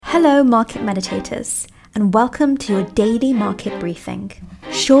Hello, market meditators, and welcome to your daily market briefing.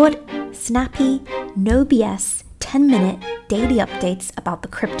 Short, snappy, no BS, 10-minute daily updates about the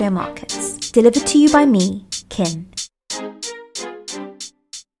crypto markets. Delivered to you by me, Kin.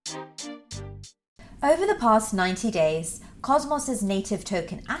 Over the past 90 days, Cosmos' native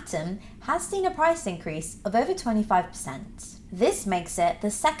token Atom has seen a price increase of over 25%. This makes it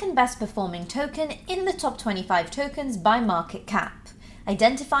the second best performing token in the top 25 tokens by market cap,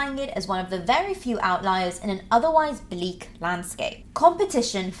 identifying it as one of the very few outliers in an otherwise bleak landscape.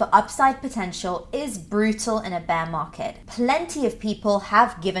 Competition for upside potential is brutal in a bear market. Plenty of people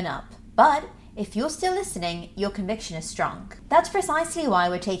have given up, but if you're still listening, your conviction is strong. That's precisely why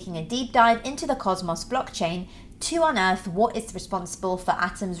we're taking a deep dive into the Cosmos blockchain to unearth what is responsible for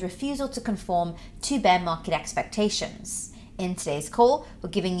Atom's refusal to conform to bear market expectations. In today's call, we're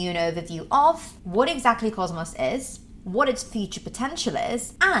giving you an overview of what exactly Cosmos is, what its future potential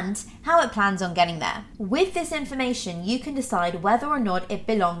is, and how it plans on getting there. With this information, you can decide whether or not it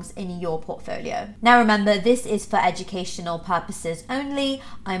belongs in your portfolio. Now remember, this is for educational purposes only.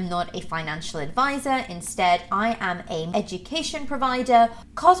 I'm not a financial advisor. Instead, I am an education provider.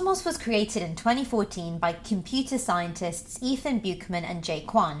 Cosmos was created in 2014 by computer scientists Ethan Buchman and Jae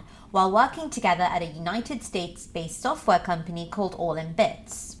Kwon, while working together at a United States-based software company called All in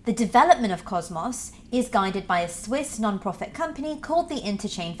Bits. The development of Cosmos is guided by a Swiss non-profit company called the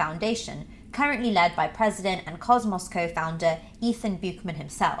Interchain Foundation, currently led by President and Cosmos co-founder Ethan Buchman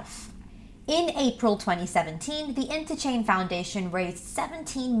himself. In April 2017, the Interchain Foundation raised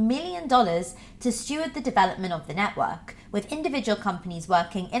 $17 million to steward the development of the network, with individual companies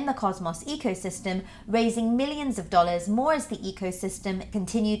working in the Cosmos ecosystem raising millions of dollars more as the ecosystem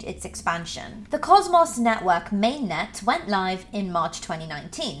continued its expansion. The Cosmos network mainnet went live in March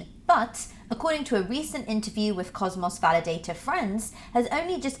 2019, but according to a recent interview with Cosmos validator Friends, has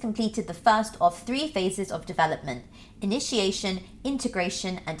only just completed the first of 3 phases of development: initiation,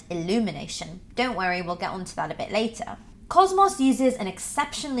 integration, and illumination. Don't worry, we'll get onto that a bit later. Cosmos uses an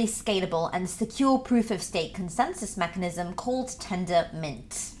exceptionally scalable and secure proof-of-stake consensus mechanism called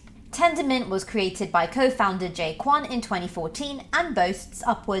Tendermint. Tendermint was created by co-founder Jae Kwon in 2014 and boasts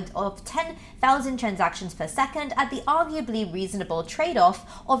upwards of 10,000 transactions per second at the arguably reasonable trade-off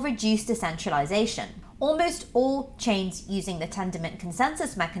of reduced decentralization. Almost all chains using the Tendermint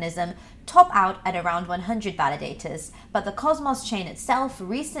consensus mechanism top out at around 100 validators, but the Cosmos chain itself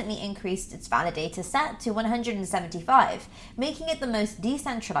recently increased its validator set to 175, making it the most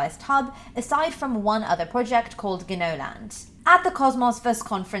decentralized hub aside from one other project called Gnoland. At the Cosmos First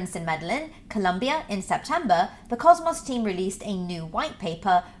Conference in Medellin, Colombia, in September, the Cosmos team released a new white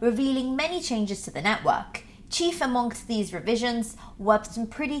paper revealing many changes to the network. Chief amongst these revisions were some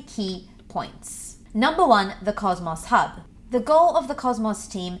pretty key points. Number 1, the Cosmos Hub. The goal of the Cosmos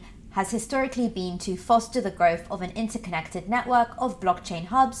team has historically been to foster the growth of an interconnected network of blockchain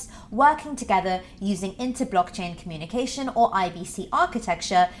hubs working together using inter-blockchain communication or IBC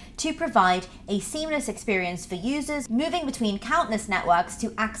architecture to provide a seamless experience for users moving between countless networks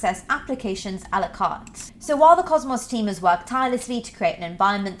to access applications a la carte. So while the Cosmos team has worked tirelessly to create an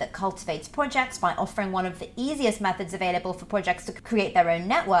environment that cultivates projects by offering one of the easiest methods available for projects to create their own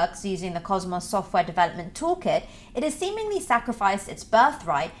networks using the Cosmos Software Development Toolkit, it has seemingly sacrificed its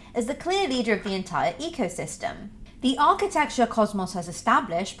birthright as the clear leader of the entire ecosystem. The architecture Cosmos has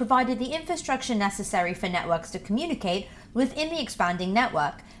established provided the infrastructure necessary for networks to communicate within the expanding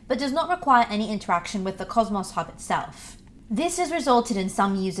network, but does not require any interaction with the Cosmos Hub itself. This has resulted in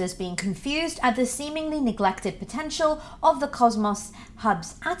some users being confused at the seemingly neglected potential of the Cosmos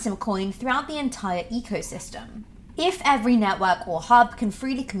Hub's Atom coin throughout the entire ecosystem. If every network or hub can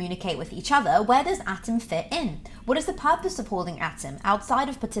freely communicate with each other, where does Atom fit in? What is the purpose of holding Atom outside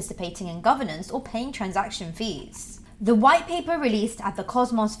of participating in governance or paying transaction fees? The white paper released at the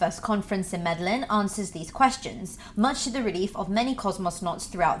Cosmos First Conference in Medellin answers these questions, much to the relief of many Cosmonauts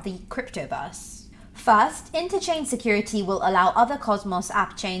throughout the cryptoverse. First, interchain security will allow other Cosmos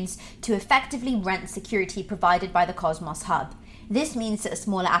app chains to effectively rent security provided by the Cosmos Hub. This means that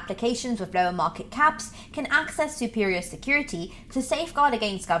smaller applications with lower market caps can access superior security to safeguard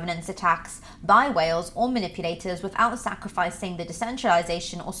against governance attacks by whales or manipulators without sacrificing the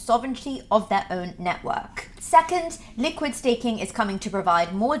decentralization or sovereignty of their own network. Second, liquid staking is coming to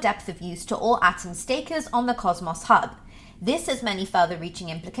provide more depth of use to all Atom stakers on the Cosmos Hub. This has many further-reaching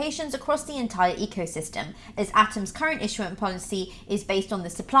implications across the entire ecosystem, as Atom's current issuance policy is based on the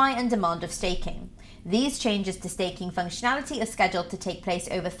supply and demand of staking. These changes to staking functionality are scheduled to take place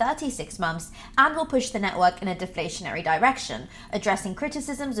over 36 months and will push the network in a deflationary direction, addressing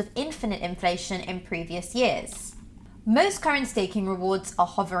criticisms of infinite inflation in previous years. Most current staking rewards are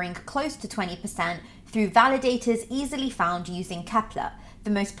hovering close to 20% through validators easily found using Keplr,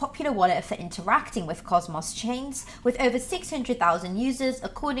 the most popular wallet for interacting with Cosmos chains, with over 600,000 users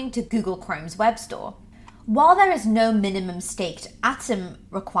according to Google Chrome's web store. While there is no minimum staked Atom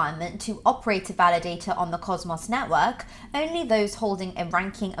requirement to operate a validator on the Cosmos network, only those holding a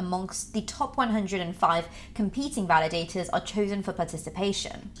ranking amongst the top 105 competing validators are chosen for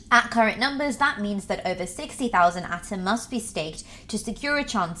participation. At current numbers, that means that over 60,000 Atom must be staked to secure a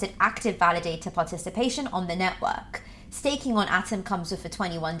chance at active validator participation on the network. Staking on Atom comes with a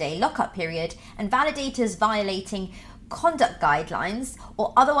 21-day lockup period, and validators violating conduct guidelines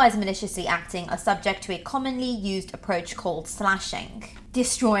or otherwise maliciously acting are subject to a commonly used approach called slashing.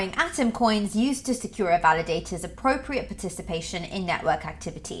 Destroying Atom coins used to secure a validator's appropriate participation in network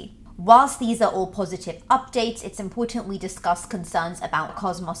activity. Whilst these are all positive updates, it's important we discuss concerns about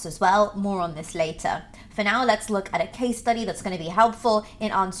Cosmos as well. More on this later. For now, let's look at a case study that's going to be helpful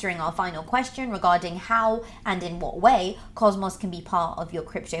in answering our final question regarding how and in what way Cosmos can be part of your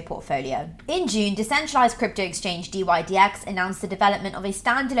crypto portfolio. In June, decentralized crypto exchange DYDX announced the development of a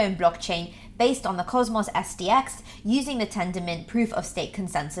standalone blockchain based on the Cosmos SDX using the Tendermint proof-of-stake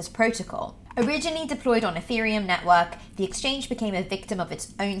consensus protocol. Originally deployed on Ethereum network, the exchange became a victim of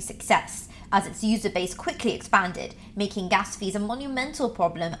its own success, as its user base quickly expanded, making gas fees a monumental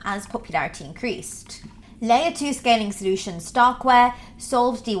problem as popularity increased. Layer 2 scaling solution Starkware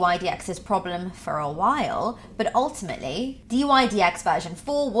solved DYDX's problem for a while, but ultimately, DYDX version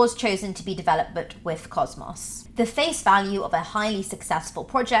 4 was chosen to be developed with Cosmos. The face value of a highly successful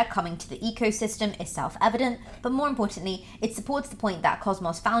project coming to the ecosystem is self-evident, but more importantly, it supports the point that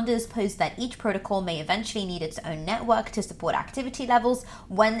Cosmos founders posed that each protocol may eventually need its own network to support activity levels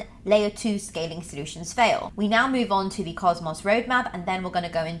when Layer 2 scaling solutions fail. We now move on to the Cosmos roadmap, and then we're going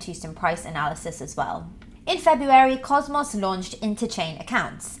to go into some price analysis as well. In February, Cosmos launched interchain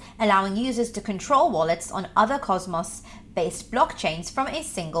accounts, allowing users to control wallets on other Cosmos-based blockchains from a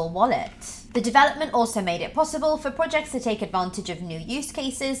single wallet. The development also made it possible for projects to take advantage of new use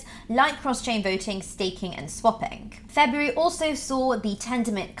cases like cross-chain voting, staking, and swapping. February also saw the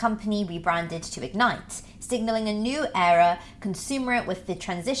Tendermint company rebranded to Ignite, signaling a new era commensurate with the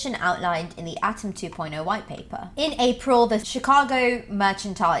transition outlined in the Atom 2.0 white paper. In April, the Chicago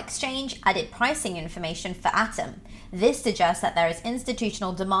Mercantile Exchange added pricing information for Atom. This suggests that there is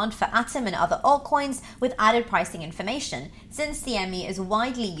institutional demand for Atom and other altcoins with added pricing information, since the ME is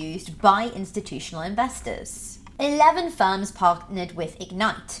widely used by institutional investors. 11 firms partnered with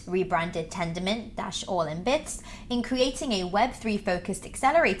Ignite, rebranded Tendermint-All in Bits, in creating a Web3-focused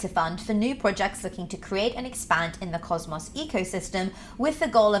accelerator fund for new projects looking to create and expand in the Cosmos ecosystem, with the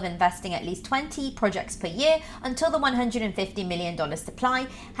goal of investing at least 20 projects per year until the $150 million supply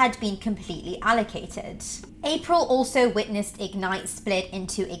had been completely allocated. April also witnessed Ignite split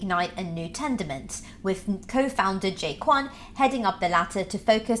into Ignite and New Tendermint, with co-founder Jae Kwon heading up the latter to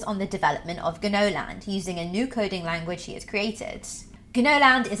focus on the development of Gnoland, using a new coding language he has created.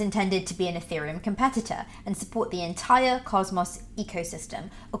 Gnoland is intended to be an Ethereum competitor and support the entire Cosmos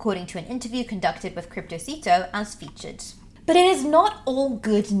ecosystem, according to an interview conducted with CryptoCito as featured. But it is not all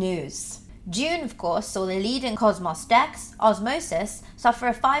good news. June, of course, saw the leading Cosmos DEX, Osmosis, suffer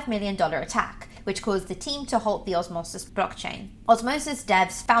a $5 million attack, which caused the team to halt the Osmosis blockchain. Osmosis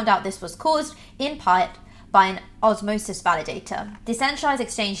devs found out this was caused, in part, by an Osmosis validator. Decentralized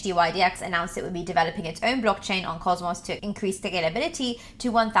exchange DYDX announced it would be developing its own blockchain on Cosmos to increase scalability to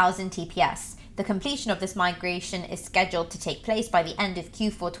 1000 TPS. The completion of this migration is scheduled to take place by the end of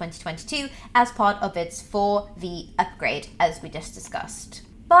Q4 2022 as part of its 4V upgrade, as we just discussed.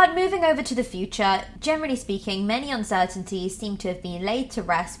 But moving over to the future, generally speaking, many uncertainties seem to have been laid to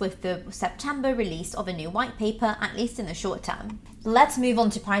rest with the September release of a new white paper, at least in the short term. Let's move on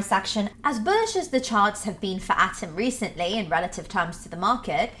to price action. As bullish as the charts have been for Atom recently in relative terms to the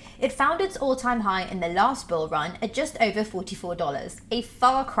market, it found its all-time high in the last bull run at just over $44, a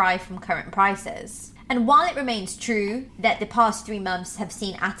far cry from current prices. And while it remains true that the past 3 months have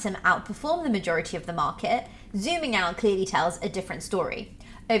seen Atom outperform the majority of the market, zooming out clearly tells a different story.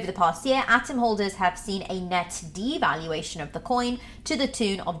 Over the past year, Atom holders have seen a net devaluation of the coin to the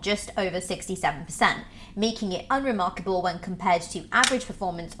tune of just over 67%, making it unremarkable when compared to average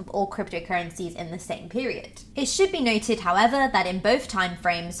performance of all cryptocurrencies in the same period. It should be noted, however, that in both time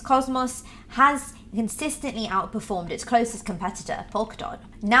frames, Cosmos has consistently outperformed its closest competitor, Polkadot.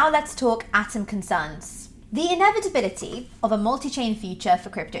 Now let's talk Atom concerns. The inevitability of a multi-chain future for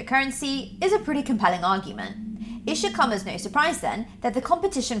cryptocurrency is a pretty compelling argument. It should come as no surprise then that the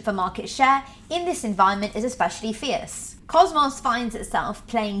competition for market share in this environment is especially fierce. Cosmos finds itself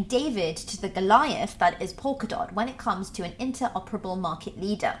playing David to the Goliath that is Polkadot when it comes to an interoperable market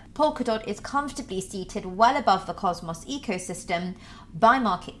leader. Polkadot is comfortably seated well above the Cosmos ecosystem by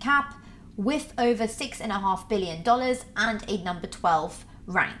market cap, with over $6.5 billion and a number 12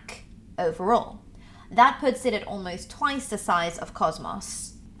 rank overall. That puts it at almost twice the size of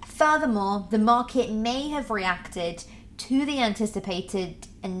Cosmos. Furthermore, the market may have reacted to the anticipated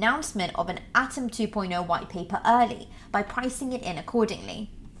announcement of an Atom 2.0 white paper early by pricing it in accordingly.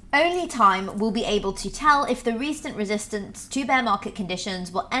 Only time will be able to tell if the recent resistance to bear market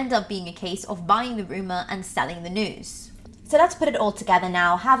conditions will end up being a case of buying the rumor and selling the news. So let's put it all together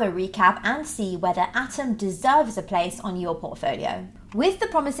now, have a recap and see whether Atom deserves a place on your portfolio. With the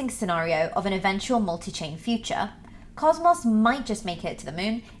promising scenario of an eventual multi-chain future, Cosmos might just make it to the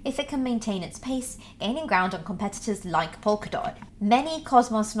moon if it can maintain its pace, gaining ground on competitors like Polkadot. Many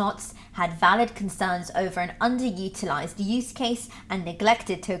Cosmonauts had valid concerns over an underutilized use case and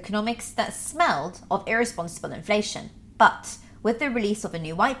neglected tokenomics that smelled of irresponsible inflation. But with the release of a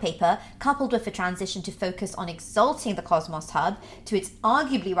new white paper, coupled with a transition to focus on exalting the Cosmos Hub to its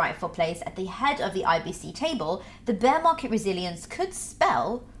arguably rightful place at the head of the IBC table, the bear market resilience could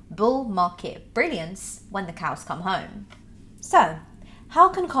spell bull market brilliance when the cows come home. So, how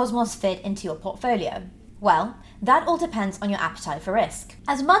can Cosmos fit into your portfolio? Well, that all depends on your appetite for risk.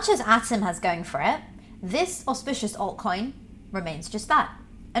 As much as Atom has going for it, this auspicious altcoin remains just that,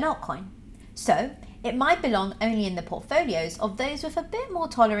 an altcoin. So, it might belong only in the portfolios of those with a bit more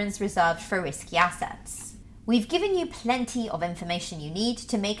tolerance reserved for risky assets. We've given you plenty of information you need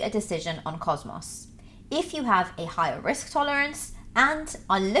to make a decision on Cosmos. If you have a higher risk tolerance and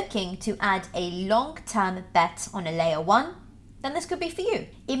are looking to add a long-term bet on a layer 1, then this could be for you.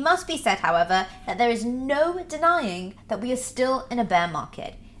 It must be said, however, that there is no denying that we are still in a bear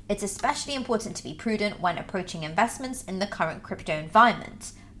market. It's especially important to be prudent when approaching investments in the current crypto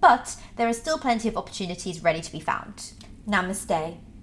environment, but there are still plenty of opportunities ready to be found. Namaste.